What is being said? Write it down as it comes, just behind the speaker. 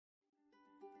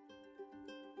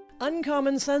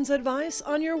Uncommon sense advice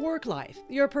on your work life,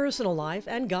 your personal life,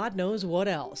 and God knows what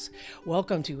else.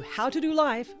 Welcome to How to Do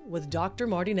Life with Dr.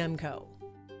 Marty Nemko.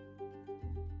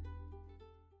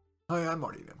 Hi, I'm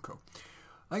Marty Nemko.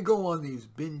 I go on these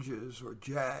binges or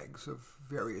jags of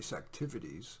various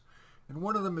activities, and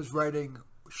one of them is writing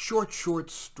short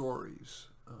stories.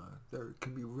 That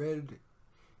can be read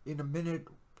in a minute,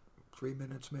 3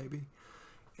 minutes maybe.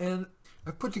 And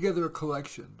I've put together a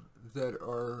collection that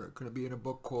are going to be in a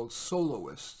book called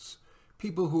Soloists,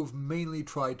 people who have mainly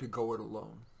tried to go it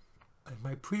alone. And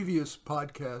my previous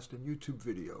podcast and YouTube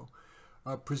video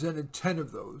presented 10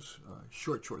 of those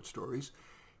short stories.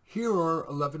 Here are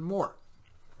 11 more.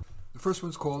 The first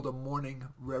one's called A Morning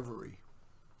Reverie.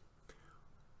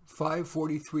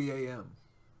 5:43 a.m.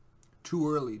 Too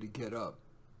early to get up.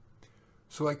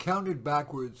 So I counted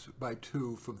backwards by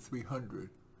 2 from 300,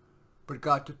 but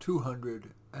got to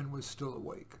 200 and was still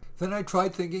awake. Then I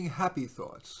tried thinking happy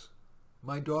thoughts.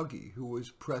 My doggie, who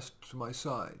was pressed to my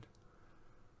side.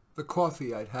 The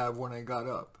coffee I'd have when I got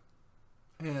up.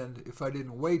 And if I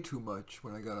didn't weigh too much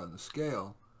when I got on the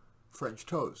scale, French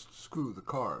toast, screw the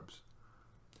carbs.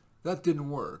 That didn't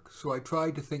work, so I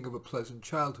tried to think of a pleasant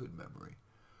childhood memory.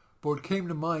 But what came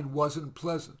to mind wasn't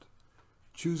pleasant.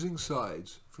 Choosing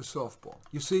sides for softball.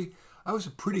 You see, I was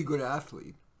a pretty good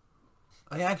athlete.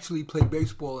 I actually played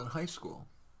baseball in high school.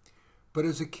 But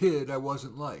as a kid, I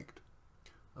wasn't liked.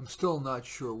 I'm still not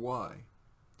sure why.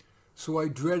 So I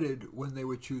dreaded when they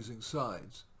were choosing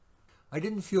sides. I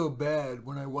didn't feel bad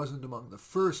when I wasn't among the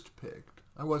first picked.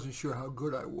 I wasn't sure how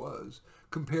good I was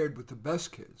compared with the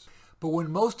best kids. But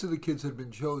when most of the kids had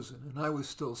been chosen and I was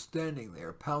still standing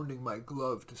there pounding my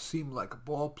glove to seem like a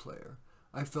ball player,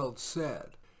 I felt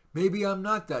sad. Maybe I'm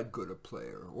not that good a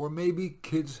player, or maybe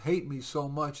kids hate me so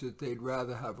much that they'd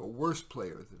rather have a worse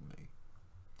player than me.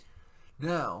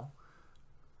 Now,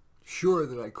 sure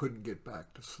that I couldn't get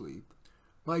back to sleep,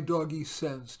 my doggie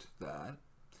sensed that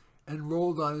and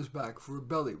rolled on his back for a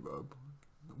belly rub,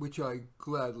 which I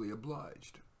gladly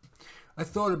obliged. I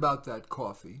thought about that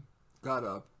coffee, got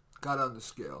up, got on the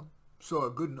scale, saw a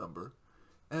good number,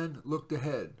 and looked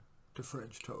ahead to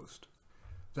French toast.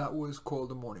 That was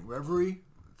called A Morning Reverie.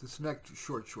 This next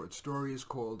short story is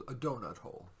called A Donut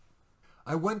Hole.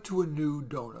 I went to a new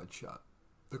donut shop.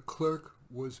 The clerk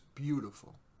was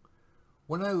beautiful.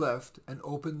 When I left and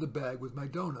opened the bag with my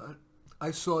donut,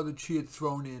 I saw that she had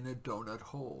thrown in a donut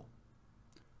hole.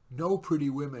 No pretty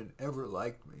women ever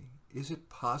liked me. Is it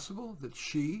possible that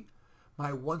she,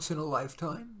 my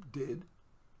once-in-a-lifetime, did?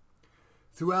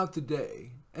 Throughout the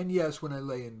day, and yes, when I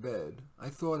lay in bed, I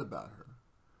thought about her.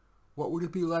 What would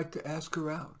it be like to ask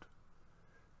her out?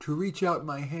 To reach out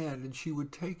my hand and she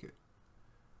would take it.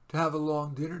 To have a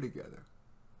long dinner together.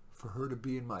 For her to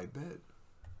be in my bed.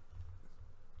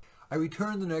 I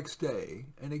returned the next day,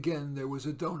 and again there was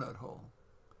a donut hole.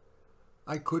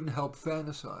 I couldn't help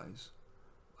fantasize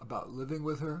about living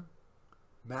with her,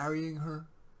 marrying her,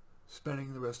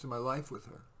 spending the rest of my life with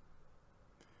her.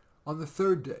 On the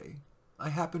third day, I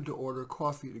happened to order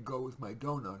coffee to go with my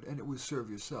donut, and it was serve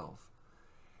yourself.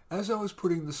 As I was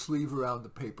putting the sleeve around the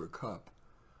paper cup,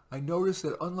 I noticed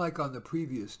that unlike on the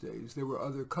previous days, there were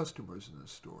other customers in the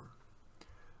store.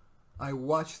 I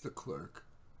watched the clerk,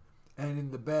 and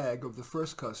in the bag of the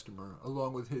first customer,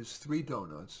 along with his 3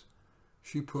 donuts,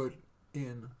 she put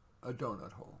in a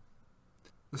donut hole.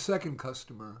 The second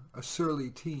customer, a surly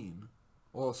teen,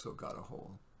 also got a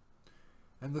hole.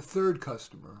 And the third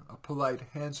customer, a polite,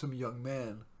 handsome young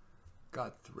man,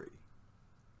 got 3.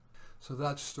 So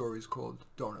that story's called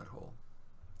Donut Hole.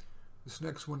 This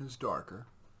next one is darker,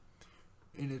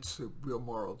 and it's a real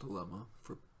moral dilemma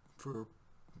for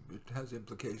it has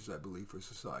implications, I believe, for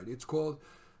society. It's called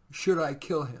Should I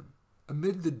Kill Him?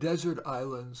 Amid the desert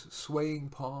island's swaying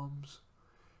palms,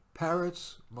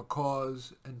 parrots,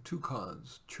 macaws, and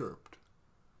toucans chirped.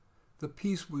 The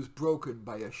peace was broken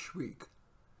by a shriek,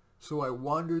 so I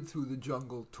wandered through the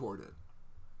jungle toward it.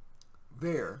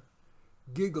 There,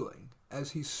 giggling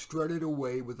as he strutted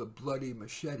away with a bloody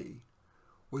machete,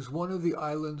 was one of the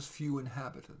island's few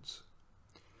inhabitants.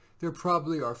 There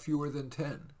probably are fewer than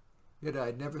 10, yet I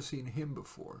had never seen him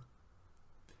before.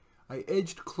 I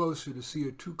edged closer to see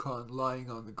a toucan lying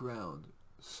on the ground,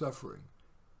 suffering,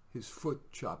 his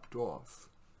foot chopped off.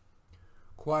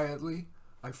 Quietly,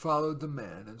 I followed the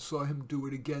man and saw him do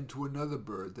it again to another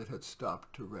bird that had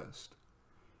stopped to rest.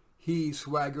 He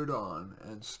swaggered on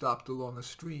and stopped along a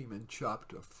stream and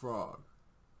chopped a frog.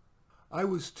 I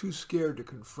was too scared to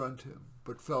confront him,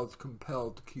 but felt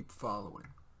compelled to keep following.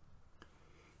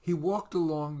 He walked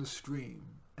along the stream,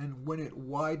 and when it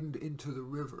widened into the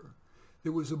river,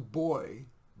 there was a boy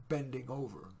bending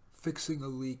over, fixing a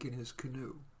leak in his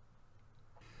canoe.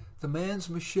 The man's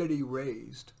machete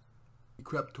raised. He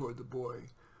crept toward the boy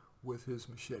with his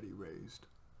machete raised.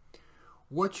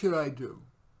 What should I do?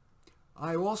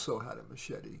 I also had a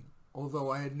machete,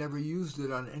 although I had never used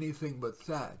it on anything but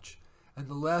thatch, and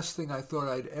the last thing I thought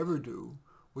I'd ever do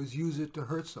was use it to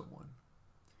hurt someone.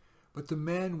 But the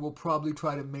man will probably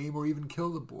try to maim or even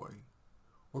kill the boy.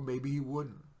 Or maybe he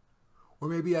wouldn't. Or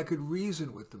maybe I could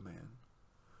reason with the man.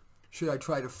 Should I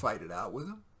try to fight it out with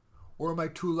him? Or am I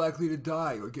too likely to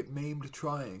die or get maimed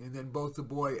trying, and then both the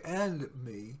boy and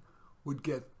me would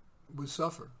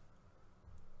suffer?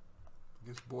 I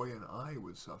guess boy and I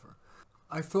would suffer.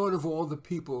 I thought of all the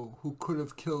people who could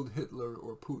have killed Hitler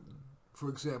or Putin, for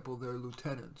example, their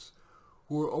lieutenants,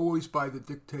 who were always by the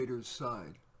dictator's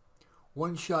side.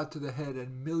 One shot to the head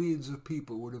and millions of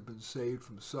people would have been saved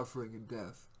from suffering and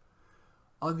death.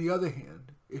 On the other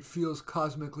hand, it feels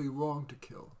cosmically wrong to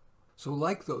kill. So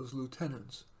like those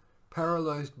lieutenants,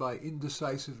 paralyzed by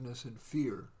indecisiveness and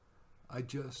fear, I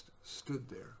just stood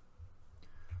there.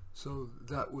 So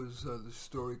that was the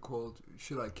story called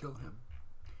Should I Kill Him?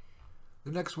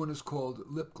 The next one is called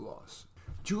Lip Gloss.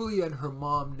 Julie and her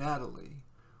mom, Natalie,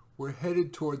 were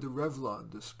headed toward the Revlon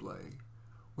display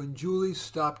when Julie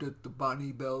stopped at the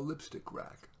Bonnie Bell lipstick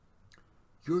rack.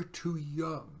 "You're too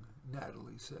young,"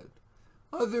 Natalie said.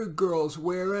 "Other girls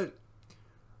wear it."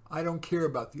 "I don't care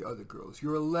about the other girls.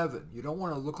 You're 11. You don't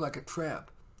want to look like a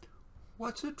tramp."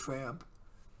 "What's a tramp?"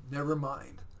 "Never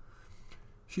mind."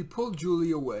 She pulled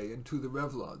Julie away into the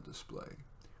Revlon display,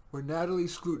 where Natalie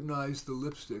scrutinized the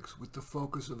lipsticks with the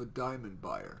focus of a diamond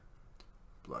buyer.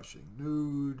 Blushing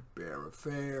Nude, Bare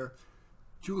Affair.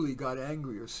 Julie got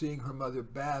angrier seeing her mother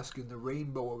bask in the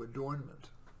rainbow of adornment.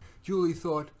 Julie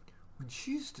thought, when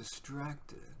she's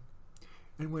distracted.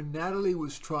 And when Natalie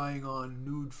was trying on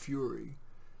Nude Fury,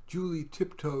 Julie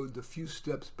tiptoed the few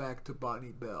steps back to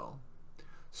Bonnie Bell,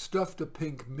 stuffed a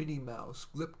pink Minnie Mouse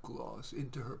lip gloss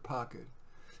into her pocket,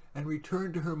 and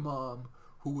returned to her mom,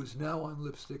 who was now on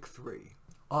lipstick 3,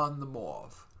 on the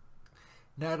mauve.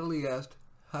 Natalie asked,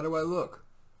 "How do I look?"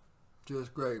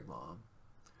 "Just great, Mom."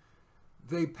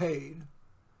 They paid.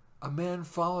 A man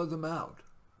followed them out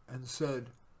and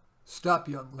said, "Stop,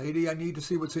 young lady, I need to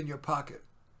see what's in your pocket."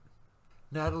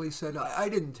 Natalie said, I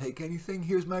didn't take anything.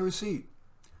 Here's my receipt."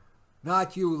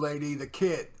 "Not you, lady, the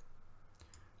kid."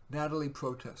 Natalie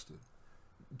protested.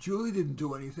 "Julie didn't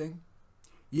do anything."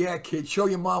 "Yeah, kid, show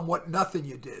your mom what nothing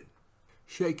you did."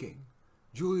 Shaking,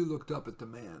 Julie looked up at the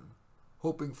man,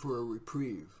 hoping for a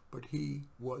reprieve, but he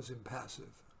was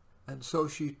impassive, and so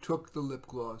she took the lip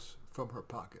gloss from her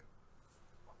pocket.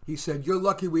 He said, "You're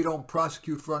lucky we don't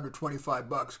prosecute for under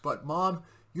 $25, but Mom,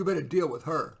 you better deal with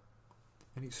her."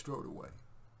 And he strode away.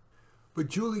 But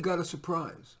Julie got a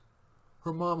surprise.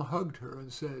 Her mom hugged her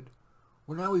and said,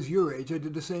 "When I was your age, I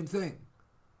did the same thing."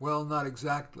 Well, not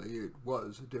exactly. It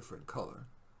was a different color.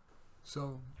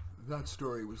 So that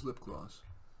story was lip gloss.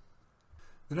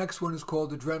 The next one is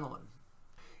called Adrenaline.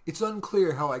 It's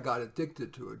unclear how I got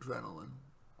addicted to adrenaline.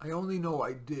 I only know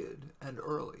I did, and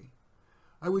early.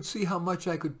 I would see how much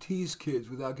I could tease kids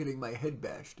without getting my head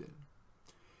bashed in.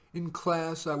 In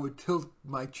class, I would tilt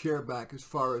my chair back as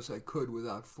far as I could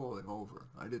without falling over.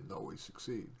 I didn't always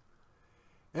succeed.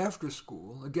 After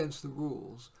school, against the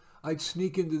rules, I'd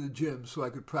sneak into the gym so I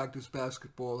could practice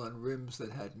basketball on rims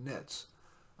that had nets.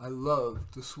 I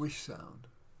loved the swish sound.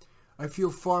 I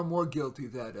feel far more guilty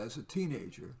that, as a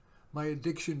teenager, my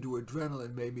addiction to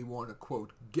adrenaline made me want to,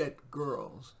 quote, get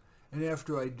girls, and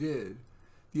after I did,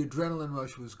 the adrenaline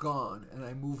rush was gone and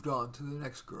I moved on to the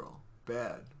next girl.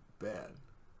 Bad, bad.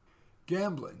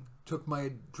 Gambling took my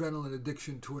adrenaline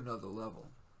addiction to another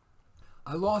level.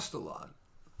 I lost a lot,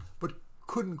 but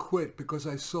couldn't quit because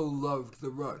I so loved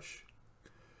the rush.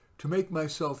 To make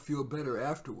myself feel better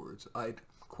afterwards, I'd,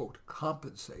 quote,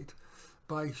 compensate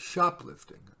by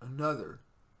shoplifting, another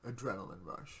adrenaline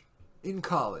rush. In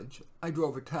college, I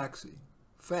drove a taxi,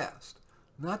 fast,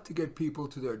 not to get people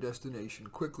to their destination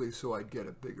quickly so I'd get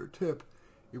a bigger tip.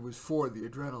 It was for the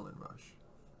adrenaline rush.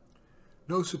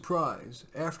 No surprise,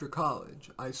 after college,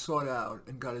 I sought out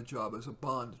and got a job as a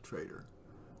bond trader.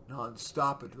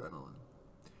 Non-stop adrenaline.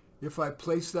 If I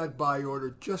place that buy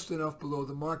order just enough below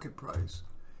the market price,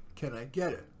 can I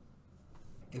get it?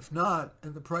 If not,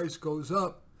 and the price goes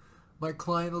up, my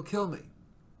client will kill me.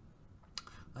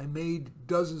 I made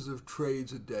dozens of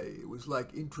trades a day. It was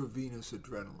like intravenous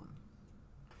adrenaline.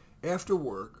 After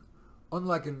work,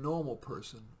 unlike a normal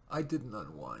person, I didn't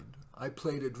unwind. I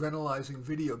played adrenalizing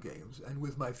video games and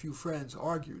with my few friends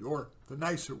argued, or the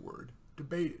nicer word,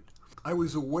 debated. I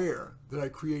was aware that I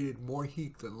created more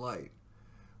heat than light,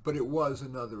 but it was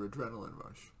another adrenaline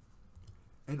rush.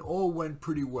 And all went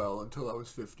pretty well until I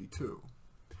was 52.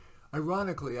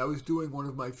 Ironically, I was doing one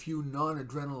of my few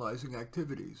non-adrenalizing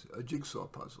activities, a jigsaw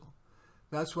puzzle.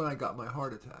 That's when I got my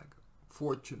heart attack,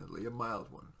 fortunately a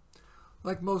mild one.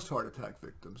 Like most heart attack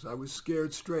victims, I was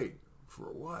scared straight for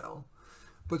a while,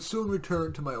 but soon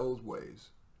returned to my old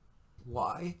ways.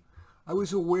 Why? I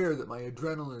was aware that my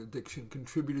adrenaline addiction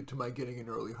contributed to my getting an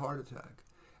early heart attack,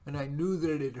 and I knew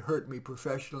that it had hurt me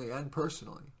professionally and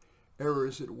personally.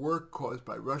 Errors at work caused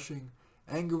by rushing,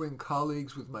 angering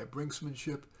colleagues with my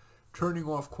brinksmanship, turning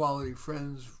off quality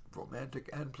friends, romantic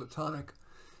and platonic.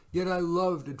 Yet I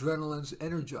loved adrenaline's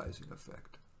energizing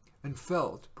effect, and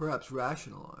felt, perhaps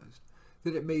rationalized,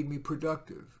 that it made me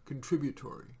productive,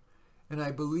 contributory, and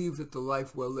I believe that the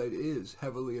life well led is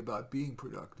heavily about being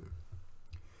productive.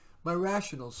 My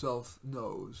rational self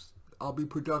knows I'll be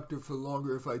productive for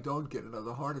longer if I don't get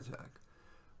another heart attack,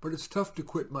 but it's tough to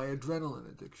quit my adrenaline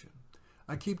addiction.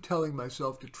 I keep telling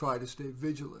myself to try to stay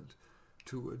vigilant,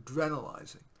 to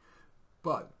adrenalizing,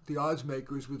 but the odds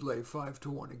makers would lay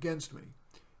 5-1 against me.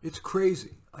 It's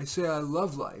crazy. I say I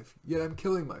love life, yet I'm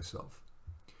killing myself.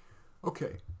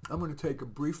 Okay, I'm going to take a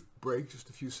brief break,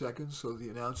 just a few seconds, so the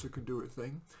announcer can do her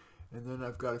thing, and then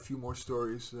I've got a few more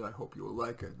stories that I hope you will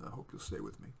like, and I hope you'll stay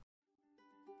with me.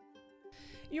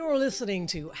 You're listening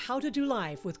to How to Do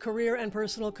Life with career and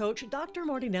personal coach Dr.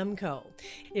 Marty Nemko.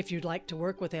 If you'd like to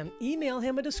work with him, email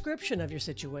him a description of your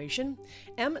situation,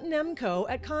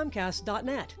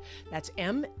 mnemko@comcast.net. That's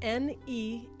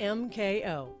MNEMKO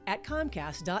at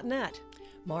comcast.net.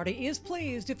 Marty is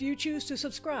pleased if you choose to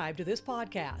subscribe to this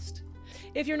podcast.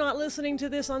 If you're not listening to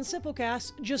this on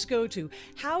Simplecast, just go to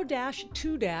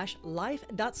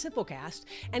how-to-life.simplecast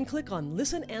and click on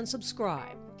Listen and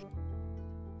Subscribe.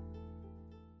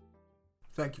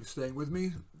 Thank you for staying with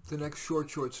me. The next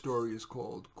short story is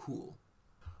called Cool.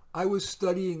 I was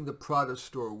studying the Prada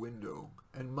store window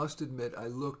and must admit I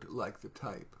looked like the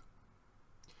type.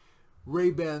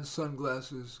 Ray-Ban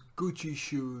sunglasses, Gucci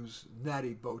shoes,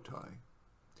 natty bow tie.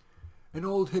 An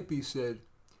old hippie said,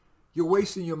 "You're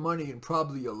wasting your money and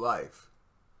probably your life."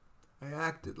 I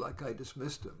acted like I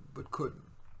dismissed him, but couldn't.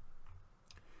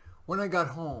 When I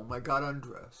got home, I got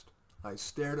undressed. I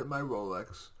stared at my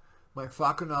Rolex, my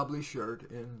Faconabli shirt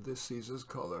in this Caesar's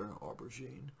color,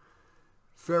 aubergine,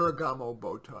 Ferragamo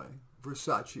bow tie,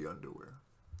 Versace underwear.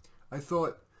 I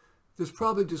thought, there's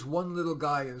probably just one little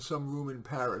guy in some room in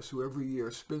Paris who every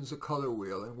year spins a color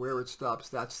wheel, and where it stops,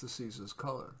 that's the Caesar's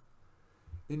color.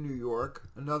 In New York,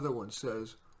 another one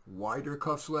says, wider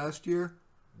cuffs last year,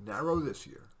 narrow this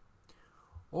year.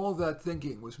 All that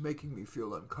thinking was making me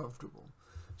feel uncomfortable,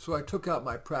 so I took out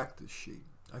my practice sheet.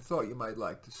 I thought you might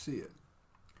like to see it.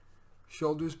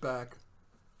 Shoulders back,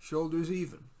 shoulders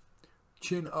even,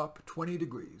 chin up 20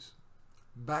 degrees,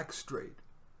 back straight,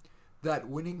 that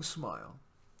winning smile,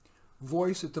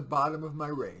 voice at the bottom of my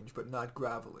range but not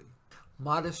gravelly,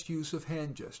 modest use of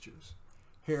hand gestures,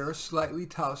 hair slightly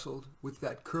tousled with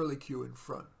that curlicue in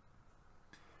front.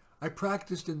 I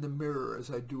practiced in the mirror as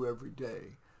I do every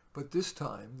day, but this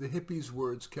time the hippie's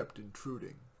words kept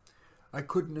intruding. I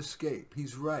couldn't escape.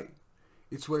 He's right.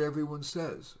 It's what everyone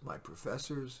says, my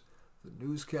professors, the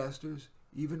newscasters,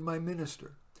 even my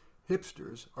minister.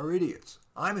 Hipsters are idiots.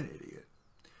 I'm an idiot.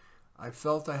 I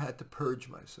felt I had to purge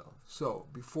myself. So,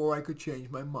 before I could change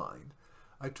my mind,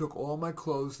 I took all my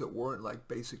clothes that weren't like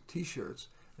basic t-shirts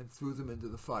and threw them into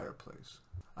the fireplace.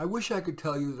 I wish I could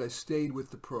tell you that I stayed with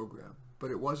the program,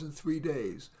 but it wasn't 3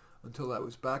 days until I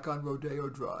was back on Rodeo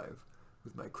Drive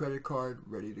with my credit card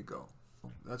ready to go.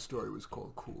 That story was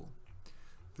called Cool.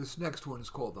 This next one is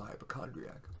called The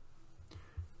Hypochondriac.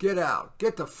 Get out.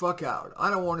 Get the fuck out. I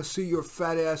don't want to see your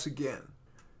fat ass again.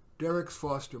 Derek's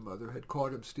foster mother had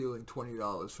caught him stealing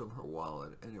 $20 from her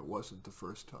wallet, and it wasn't the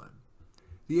first time.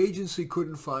 The agency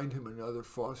couldn't find him another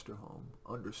foster home,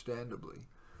 understandably.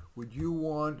 Would you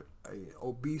want an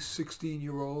obese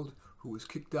 16-year-old who was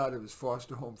kicked out of his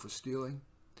foster home for stealing?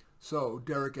 So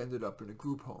Derek ended up in a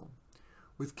group home,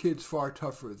 with kids far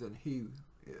tougher than he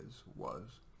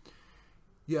was.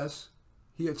 Yes,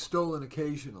 he had stolen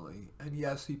occasionally, and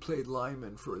yes, he played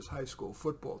lineman for his high school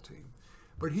football team,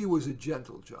 but he was a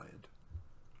gentle giant.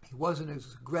 He wasn't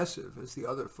as aggressive as the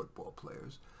other football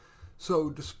players, so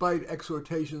despite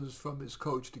exhortations from his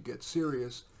coach to get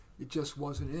serious, it just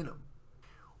wasn't in him.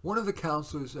 One of the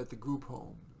counselors at the group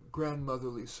home,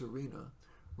 grandmotherly Serena,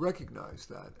 recognized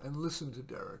that and listened to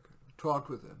Derek, talked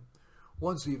with him,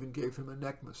 once even gave him a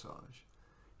neck massage.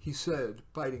 He said,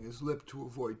 biting his lip to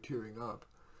avoid tearing up,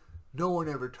 "No one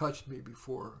ever touched me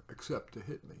before except to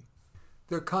hit me."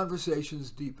 Their conversations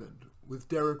deepened, with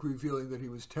Derek revealing that he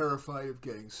was terrified of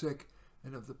getting sick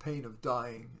and of the pain of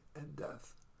dying and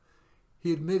death.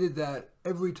 He admitted that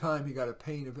every time he got a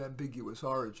pain of ambiguous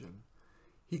origin,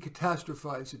 he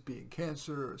catastrophized it being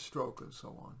cancer or stroke and so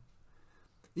on.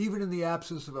 Even in the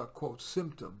absence of a, quote,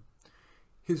 symptom,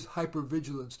 his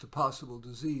hypervigilance to possible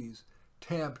disease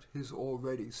tamped his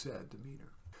already sad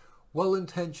demeanor.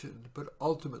 Well-intentioned but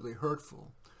ultimately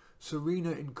hurtful,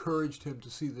 Serena encouraged him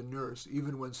to see the nurse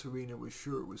even when Serena was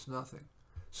sure it was nothing.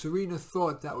 Serena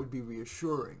thought that would be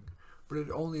reassuring, but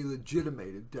it only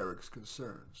legitimated Derek's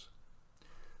concerns.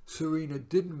 Serena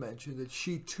didn't mention that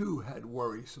she too had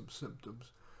worrisome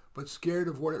symptoms, but scared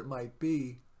of what it might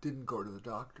be, didn't go to the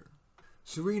doctor.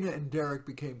 Serena and Derek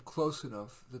became close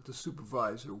enough that the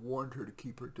supervisor warned her to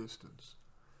keep her distance.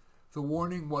 The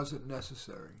warning wasn't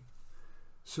necessary.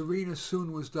 Serena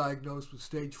soon was diagnosed with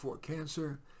stage 4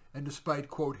 cancer, and despite,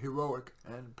 quote, heroic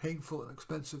and painful and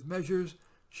expensive measures,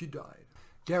 she died.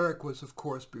 Derek was, of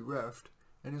course, bereft,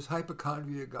 and his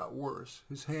hypochondria got worse,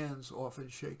 his hands often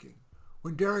shaking.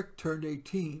 When Derek turned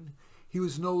 18, he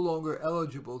was no longer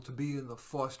eligible to be in the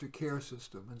foster care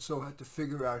system, and so had to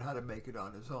figure out how to make it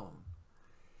on his own.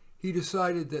 He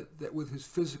decided that with his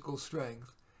physical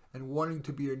strength and wanting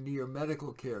to be near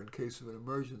medical care in case of an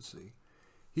emergency,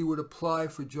 he would apply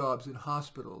for jobs in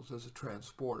hospitals as a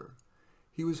transporter.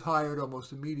 He was hired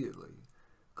almost immediately,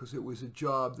 because it was a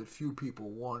job that few people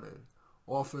wanted,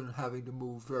 often having to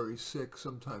move very sick,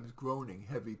 sometimes groaning,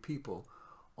 heavy people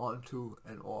onto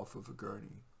and off of a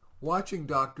gurney. Watching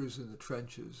doctors in the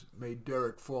trenches made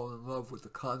Derek fall in love with the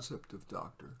concept of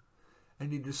doctor,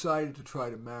 and he decided to try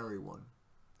to marry one.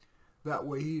 That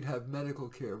way he'd have medical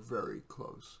care very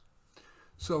close.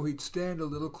 So he'd stand a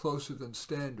little closer than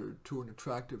standard to an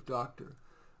attractive doctor,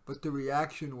 but the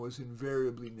reaction was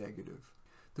invariably negative.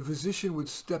 The physician would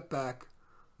step back,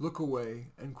 look away,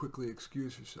 and quickly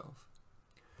excuse herself.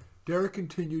 Derek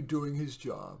continued doing his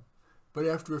job, but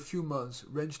after a few months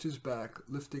wrenched his back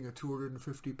lifting a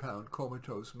 250-pound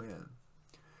comatose man.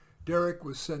 Derek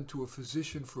was sent to a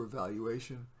physician for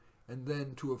evaluation and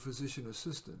then to a physician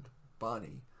assistant,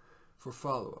 Bonnie, for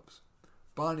follow-ups.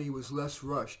 Bonnie was less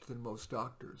rushed than most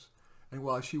doctors, and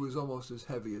while she was almost as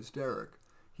heavy as Derek,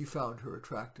 he found her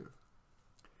attractive.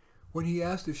 When he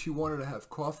asked if she wanted to have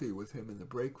coffee with him in the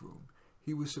break room,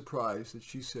 he was surprised that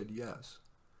she said yes.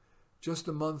 Just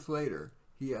a month later,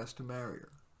 he asked to marry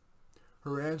her.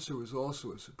 Her answer was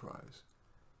also a surprise.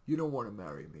 "You don't want to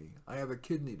marry me. I have a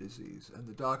kidney disease, and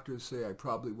the doctors say I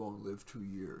probably won't live 2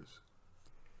 years."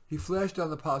 He flashed on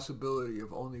the possibility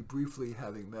of only briefly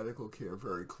having medical care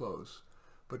very close,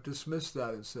 but dismissed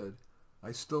that and said,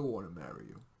 "I still want to marry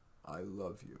you. I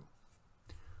love you."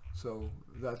 So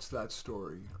that's that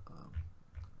story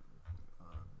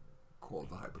called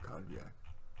The Hypochondriac.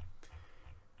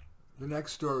 The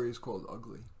next story is called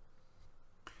Ugly.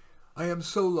 I am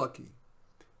so lucky.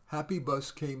 Happy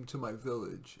Bus came to my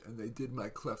village and they did my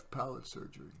cleft palate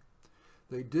surgery.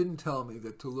 They didn't tell me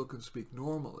that to look and speak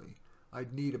normally,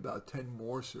 I'd need about 10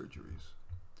 more surgeries.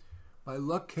 My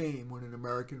luck came when an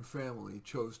American family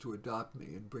chose to adopt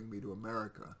me and bring me to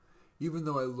America, even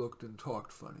though I looked and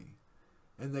talked funny.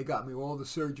 And they got me all the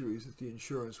surgeries that the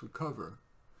insurance would cover,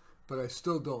 but I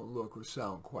still don't look or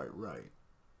sound quite right.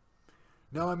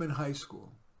 Now I'm in high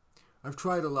school. I've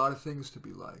tried a lot of things to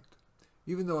be liked.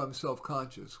 Even though I'm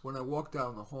self-conscious, when I walk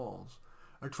down the halls,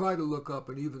 I try to look up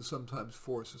and even sometimes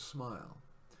force a smile.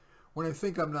 When I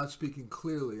think I'm not speaking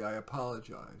clearly, I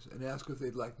apologize and ask if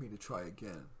they'd like me to try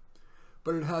again.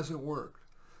 But it hasn't worked.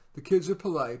 The kids are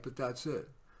polite, but that's it.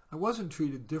 I wasn't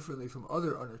treated differently from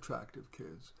other unattractive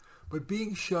kids, but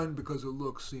being shunned because of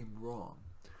looks seemed wrong.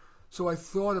 So I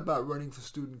thought about running for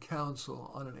student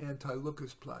council on an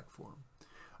anti-lookist platform.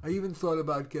 I even thought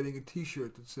about getting a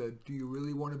t-shirt that said, "Do you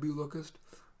really want to be lookist?"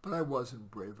 But I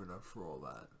wasn't brave enough for all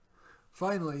that.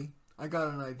 Finally, I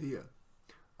got an idea.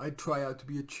 I'd try out to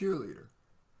be a cheerleader.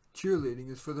 Cheerleading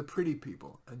is for the pretty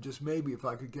people, and just maybe if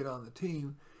I could get on the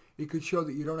team, it could show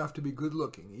that you don't have to be good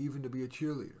looking, even to be a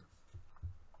cheerleader.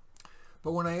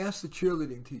 But when I asked the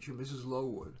cheerleading teacher, Mrs.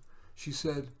 Lowood, she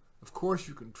said, "Of course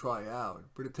you can try out,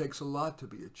 but it takes a lot to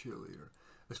be a cheerleader,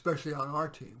 especially on our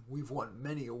team. We've won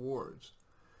many awards."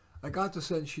 I got the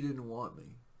sense she didn't want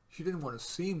me. She didn't want to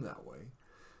seem that way.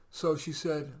 So she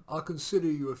said, "I'll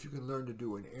consider you if you can learn to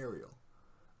do an aerial."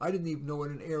 I didn't even know what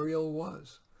an aerial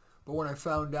was, but when I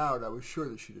found out, I was sure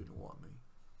that she didn't want me.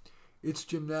 It's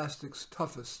gymnastics'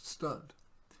 toughest stunt.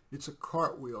 It's a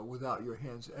cartwheel without your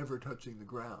hands ever touching the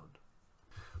ground.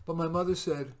 But my mother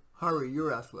said, "Hurry,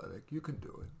 you're athletic. You can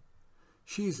do it."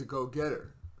 She's a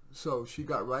go-getter, so she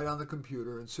got right on the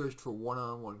computer and searched for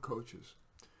one-on-one coaches.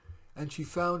 And she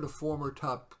found a former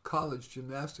top college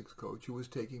gymnastics coach who was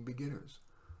taking beginners.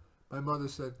 My mother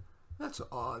said, That's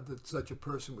odd that such a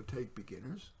person would take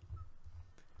beginners.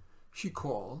 She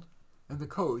called, and the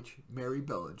coach, Mary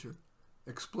Bellinger,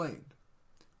 explained.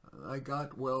 I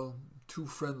got, well, too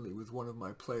friendly with one of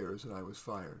my players and I was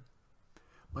fired.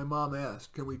 My mom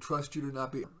asked, can we trust you to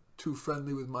not be too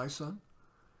friendly with my son?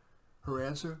 Her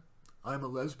answer, I'm a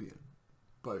lesbian,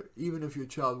 but even if your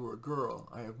child were a girl,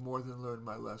 I have more than learned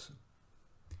my lesson.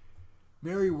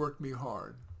 Mary worked me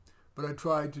hard, but I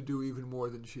tried to do even more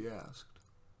than she asked.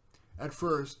 At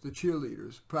first, the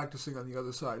cheerleaders, practicing on the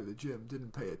other side of the gym,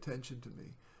 didn't pay attention to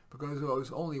me because I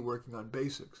was only working on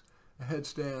basics, a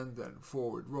headstand, then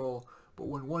forward roll, but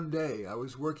when one day I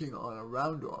was working on a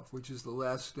round-off, which is the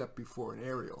last step before an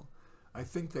aerial, I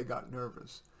think they got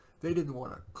nervous. They didn't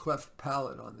want a cleft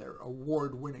palate on their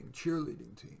award-winning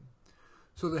cheerleading team.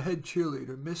 So the head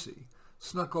cheerleader, Missy,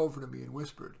 snuck over to me and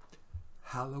whispered,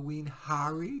 Halloween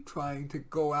Harry trying to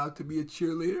go out to be a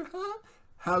cheerleader, huh?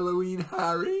 Halloween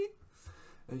Harry?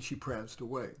 And she pranced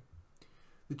away.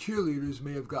 The cheerleaders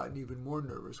may have gotten even more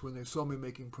nervous when they saw me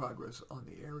making progress on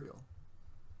the aerial.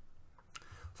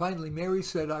 Finally, Mary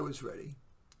said I was ready,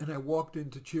 and I walked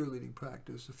into cheerleading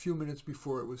practice a few minutes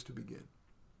before it was to begin.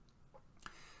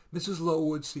 Mrs.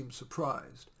 Lowood seemed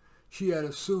surprised. She had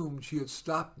assumed she had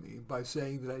stopped me by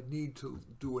saying that I'd need to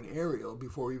do an aerial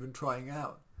before even trying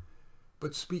out.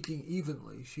 But speaking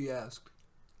evenly, she asked,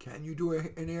 Can you do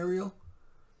an aerial?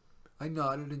 I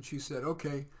nodded and she said,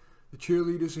 Okay, the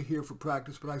cheerleaders are here for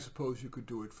practice, but I suppose you could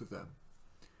do it for them.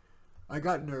 I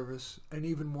got nervous, and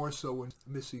even more so when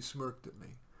Missy smirked at me.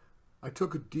 I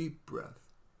took a deep breath.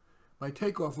 My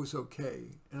takeoff was okay,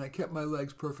 and I kept my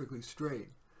legs perfectly straight,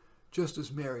 just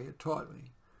as Mary had taught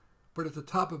me. But at the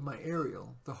top of my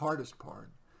aerial, the hardest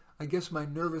part, I guess my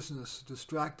nervousness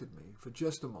distracted me for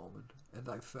just a moment, and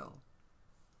I fell.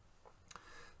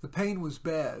 The pain was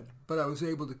bad, but I was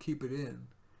able to keep it in,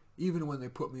 even when they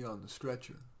put me on the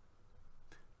stretcher.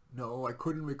 No, I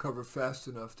couldn't recover fast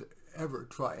enough to ever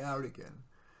try out again,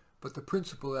 but the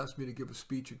principal asked me to give a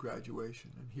speech at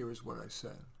graduation, and here is what I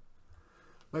said.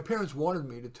 My parents wanted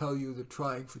me to tell you that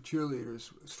trying for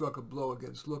cheerleaders struck a blow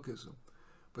against lookism,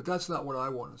 but that's not what I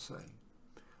want to say.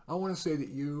 I want to say that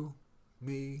you,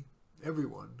 me,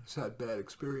 everyone has had bad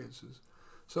experiences,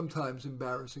 sometimes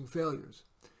embarrassing failures.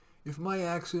 If my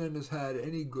accident has had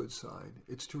any good side,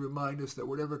 it's to remind us that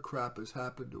whatever crap has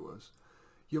happened to us,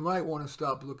 you might want to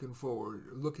stop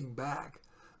looking back,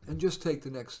 and just take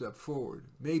the next step forward,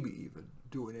 maybe even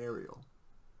do an aerial.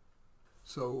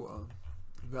 So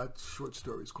that short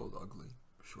story is called Ugly,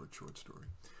 short story.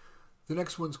 The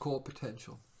next one's called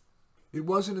Potential. It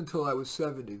wasn't until I was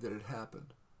 70 that it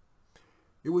happened.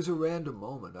 It was a random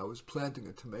moment. I was planting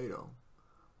a tomato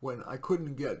when I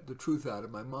couldn't get the truth out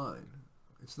of my mind.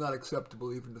 It's not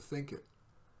acceptable even to think it.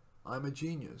 I'm a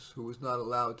genius who was not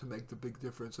allowed to make the big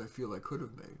difference I feel I could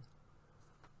have made.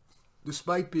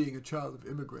 Despite being a child of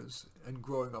immigrants and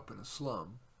growing up in a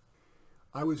slum,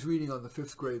 I was reading on the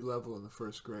 5th grade level in the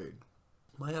 1st grade.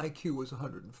 My IQ was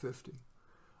 150.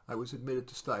 I was admitted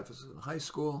to Stuyvesant High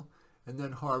School and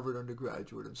then Harvard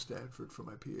undergraduate and Stanford for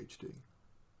my PhD.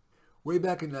 Way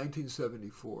back in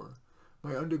 1974,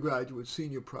 my undergraduate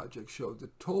senior project showed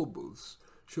that toll booths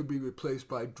should be replaced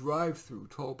by drive-through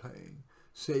toll paying,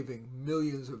 saving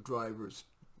millions of drivers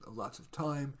lots of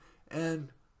time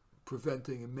and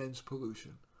preventing immense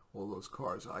pollution, all those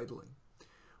cars idling.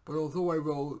 But although I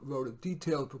wrote a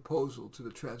detailed proposal to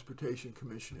the Transportation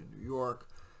Commission in New York,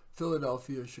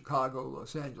 Philadelphia, Chicago,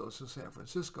 Los Angeles, and San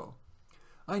Francisco,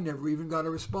 I never even got a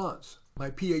response. My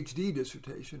PhD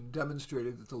dissertation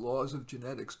demonstrated that the laws of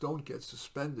genetics don't get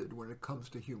suspended when it comes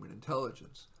to human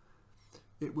intelligence.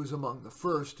 It was among the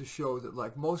first to show that,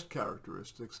 like most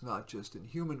characteristics, not just in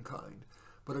humankind,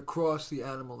 but across the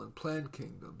animal and plant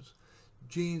kingdoms,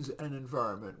 genes and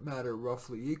environment matter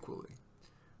roughly equally.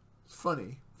 It's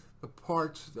funny, the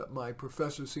parts that my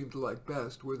professor seemed to like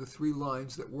best were the 3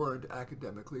 lines that weren't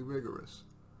academically rigorous.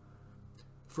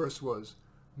 First was,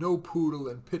 no poodle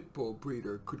and pit bull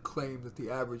breeder could claim that the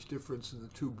average difference in the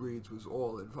 2 breeds was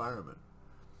all environment.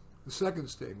 The second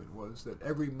statement was that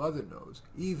every mother knows,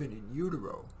 even in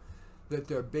utero, that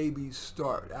their babies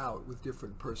start out with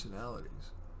different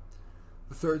personalities.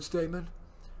 The third statement,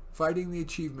 fighting the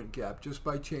achievement gap just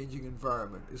by changing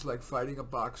environment is like fighting a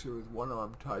boxer with one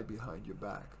arm tied behind your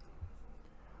back.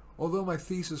 Although my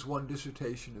thesis won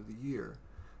dissertation of the year,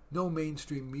 no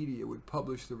mainstream media would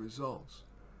publish the results.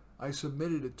 I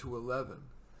submitted it to 11,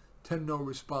 10 no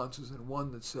responses and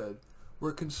 1 that said,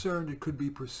 we're concerned it could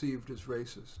be perceived as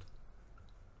racist.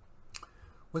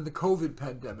 When the COVID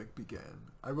pandemic began,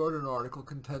 I wrote an article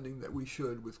contending that we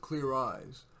should, with clear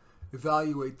eyes,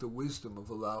 evaluate the wisdom of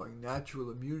allowing natural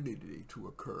immunity to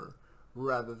occur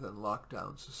rather than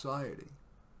lockdown society.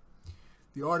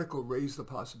 The article raised the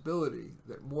possibility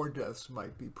that more deaths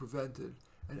might be prevented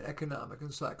and economic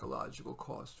and psychological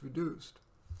costs reduced.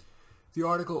 The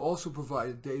article also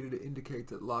provided data to indicate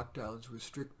that lockdowns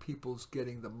restrict people's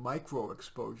getting the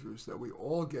micro-exposures that we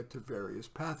all get to various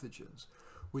pathogens,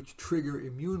 which trigger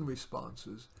immune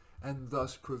responses and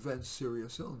thus prevent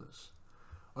serious illness.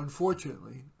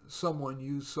 Unfortunately, someone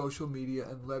used social media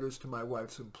and letters to my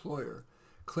wife's employer,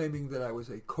 claiming that I was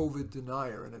a COVID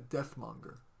denier and a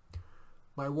deathmonger.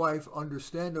 My wife,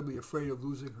 understandably afraid of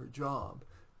losing her job,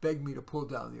 begged me to pull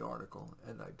down the article,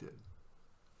 and I did.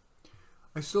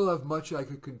 I still have much I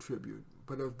could contribute,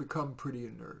 but have become pretty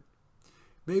inert.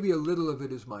 Maybe a little of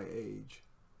it is my age,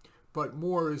 but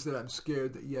more is that I'm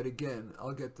scared that yet again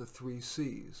I'll get the 3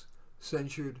 C's: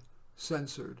 censured,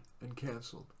 censored, and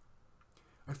canceled.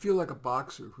 I feel like a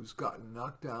boxer who's gotten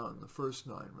knocked down in the first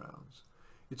 9 rounds.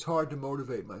 It's hard to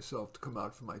motivate myself to come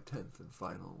out for my 10th and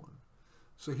final one.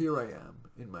 So here I am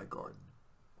in my garden.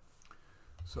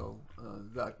 So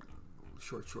that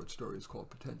short story is called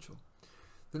Potential.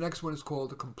 The next one is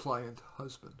called A Compliant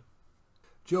Husband.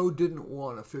 Joe didn't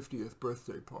want a 50th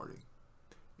birthday party.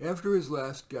 After his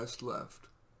last guest left,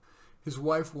 his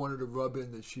wife wanted to rub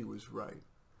in that she was right.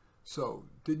 So,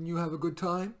 didn't you have a good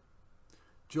time?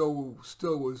 Joe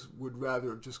still would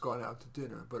rather have just gone out to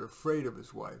dinner, but afraid of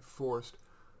his wife, forced,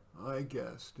 I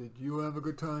guess. Did you have a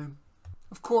good time?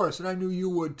 Of course, and I knew you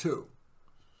would too,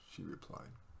 she replied.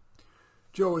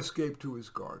 Joe escaped to his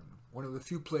garden, one of the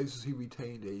few places he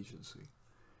retained agency.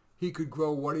 He could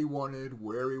grow what he wanted,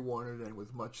 where he wanted, and with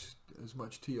as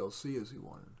much TLC as he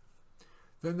wanted.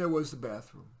 Then there was the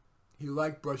bathroom. He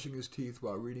liked brushing his teeth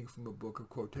while reading from a book of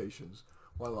quotations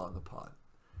while on the pot.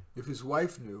 If his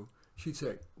wife knew, she'd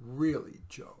say, "Really,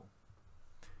 Joe?"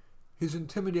 His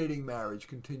intimidating marriage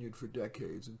continued for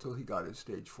decades until he got his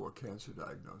stage 4 cancer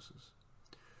diagnosis.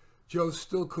 Joe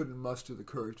still couldn't muster the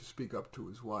courage to speak up to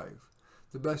his wife.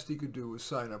 The best he could do was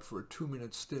sign up for a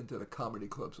 2-minute stint at a comedy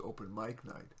club's open mic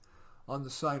night. On the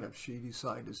sign-up sheet, he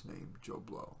signed his name, Joe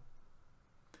Blow.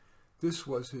 This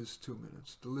was his 2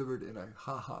 minutes, delivered in a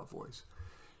ha-ha voice.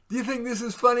 Do you think this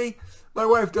is funny? My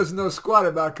wife doesn't know squat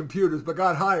about computers, but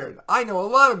got hired. I know a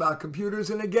lot about computers,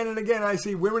 and again I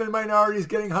see women and minorities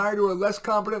getting hired who are less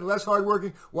competent, less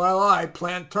hardworking, while I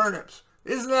plant turnips.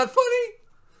 Isn't that funny?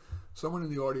 Someone in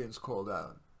the audience called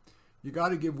out, "You got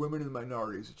to give women and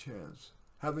minorities a chance.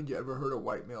 Haven't you ever heard of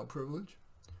white male privilege?"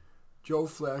 Joe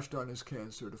flashed on his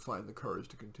cancer to find the courage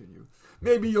to continue.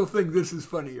 "Maybe you'll think this is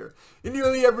funnier. In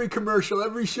nearly every commercial,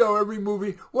 every show, every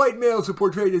movie, white males are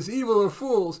portrayed as evil or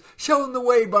fools, shown the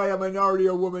way by a minority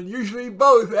or woman, usually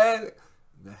both, and..."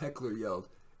 The heckler yelled,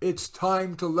 "It's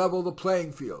time to level the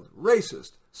playing field.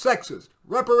 Racist, sexist,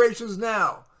 reparations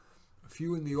now." A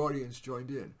few in the audience joined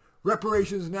in.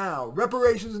 "Reparations now!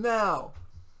 Reparations now!"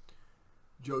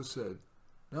 Joe said,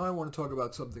 "Now I want to talk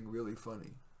about something really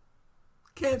funny.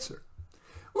 Cancer.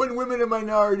 When women and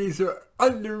minorities are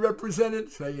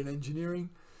underrepresented, say in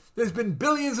engineering, there's been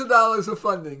billions of dollars of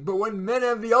funding, but when men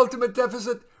have the ultimate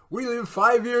deficit, we live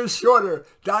 5 years shorter,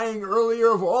 dying earlier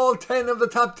of all 10 of the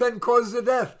top 10 causes of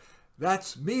death.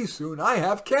 That's me soon. I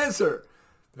have cancer.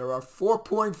 There are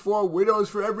 4.4 widows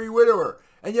for every widower,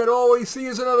 and yet all we see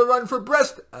is another run for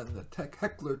breast." And the tech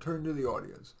heckler turned to the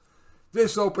audience.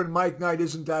 "This open mic night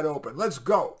isn't that open. Let's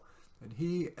go." And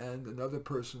he and another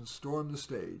person stormed the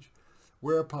stage,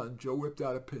 whereupon Joe whipped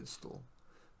out a pistol,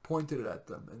 pointed it at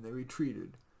them, and they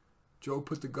retreated. Joe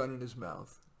put the gun in his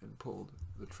mouth and pulled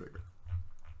the trigger.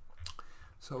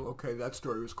 So, okay, that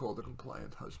story was called A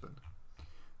Compliant Husband.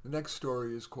 The next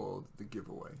story is called The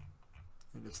Giveaway,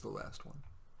 and it's the last one.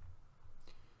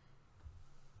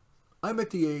 I'm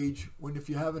at the age when if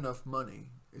you have enough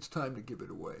money, it's time to give it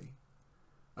away.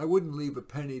 I wouldn't leave a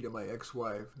penny to my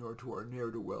ex-wife nor to our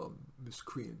ne'er-do-well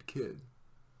miscreant kid.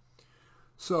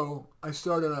 So I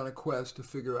started on a quest to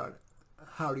figure out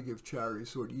how to give charity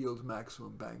so it yields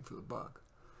maximum bang for the buck.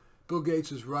 Bill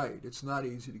Gates is right. It's not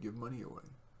easy to give money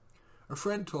away. A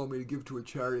friend told me to give to a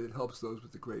charity that helps those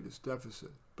with the greatest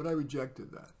deficit, but I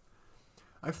rejected that.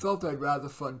 I felt I'd rather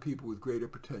fund people with greater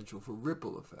potential for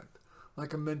ripple effect,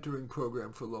 like a mentoring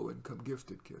program for low-income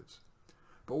gifted kids.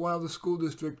 But while the school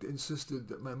district insisted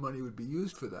that my money would be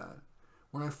used for that,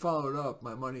 when I followed up,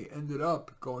 my money ended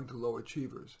up going to low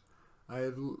achievers. I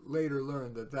had later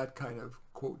learned that that kind of,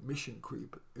 quote, mission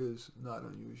creep is not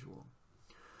unusual.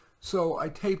 So I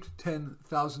taped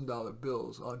 $10,000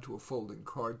 bills onto a folding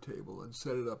card table and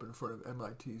set it up in front of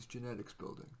MIT's genetics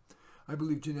building. I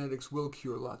believe genetics will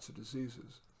cure lots of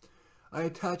diseases. I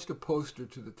attached a poster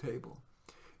to the table.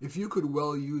 If you could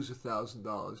well use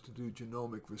 $1,000 to do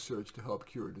genomic research to help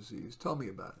cure a disease, tell me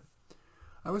about it.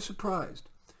 I was surprised.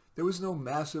 There was no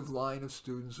massive line of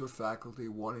students or faculty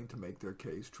wanting to make their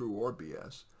case, true or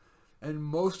BS, and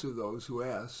most of those who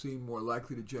asked seemed more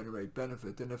likely to generate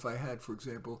benefit than if I had, for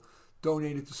example,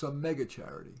 donated to some mega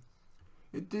charity.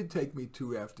 It did take me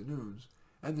 2 afternoons,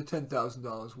 and the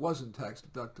 $10,000 wasn't tax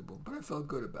deductible, but I felt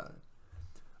good about it.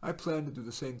 I plan to do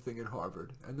the same thing at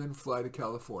Harvard, and then fly to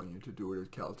California to do it at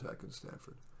Caltech and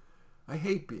Stanford. I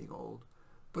hate being old,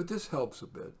 but this helps a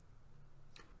bit.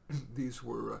 These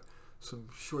were some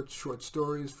short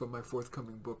stories from my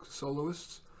forthcoming book,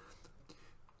 Soloists.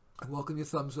 I welcome your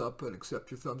thumbs up and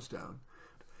accept your thumbs down.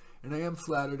 And I am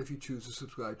flattered if you choose to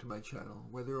subscribe to my channel,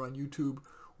 whether on YouTube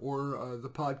or the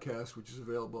podcast, which is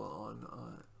available on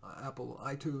Apple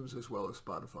iTunes as well as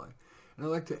Spotify. And I'd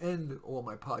like to end all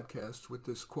my podcasts with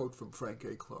this quote from Frank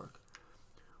A. Clark.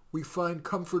 "We find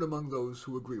comfort among those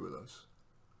who agree with us,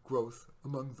 growth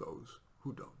among those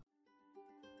who don't."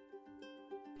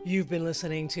 You've been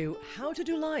listening to How to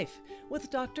Do Life with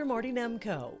Dr. Marty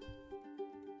Nemko.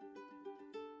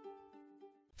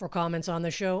 For comments on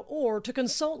the show or to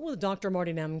consult with Dr.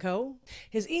 Marty Nemko,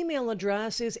 his email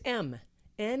address is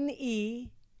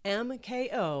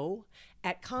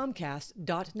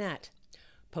mnemko@comcast.net.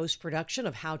 Post-production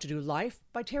of How to Do Life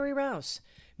by Terry Rouse.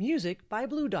 Music by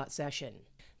Blue Dot Session.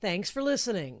 Thanks for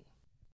listening.